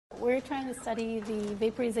we're trying to study the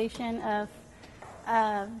vaporization of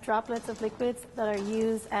droplets of liquids that are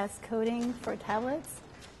used as coating for tablets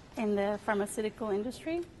in the pharmaceutical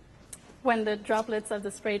industry. When the droplets of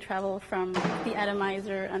the spray travel from the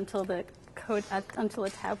atomizer until the until a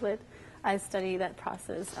tablet, I study that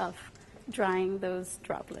process of drying those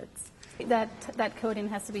droplets. That coating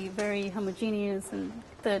has to be very homogeneous, and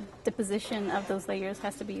the deposition of those layers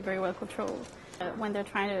has to be very well controlled. When they're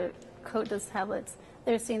trying to coat those tablets,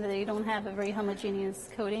 they're seeing that they don't have a very homogeneous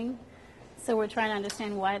coating. So we're trying to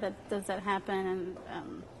understand why does that happen,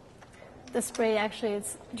 and the spray actually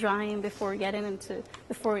is drying before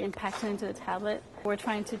impacting into the tablet. We're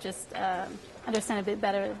trying to just understand a bit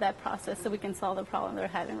better that process so we can solve the problem they're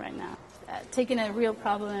having right now. Taking a real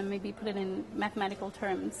problem and maybe put it in mathematical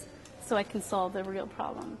terms so I can solve the real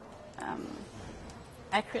problem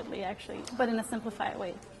accurately, actually, but in a simplified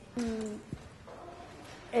way.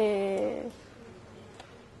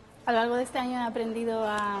 A lo largo de este año he aprendido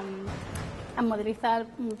a modelizar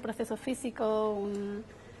un proceso físico, un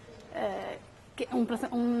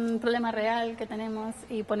problema real que tenemos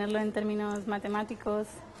y ponerlo en términos matemáticos,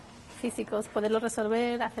 físicos, poderlo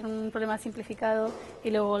resolver, hacer un problema simplificado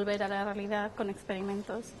y luego volver a la realidad con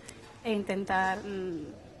experimentos e intentar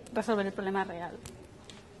resolver el problema real.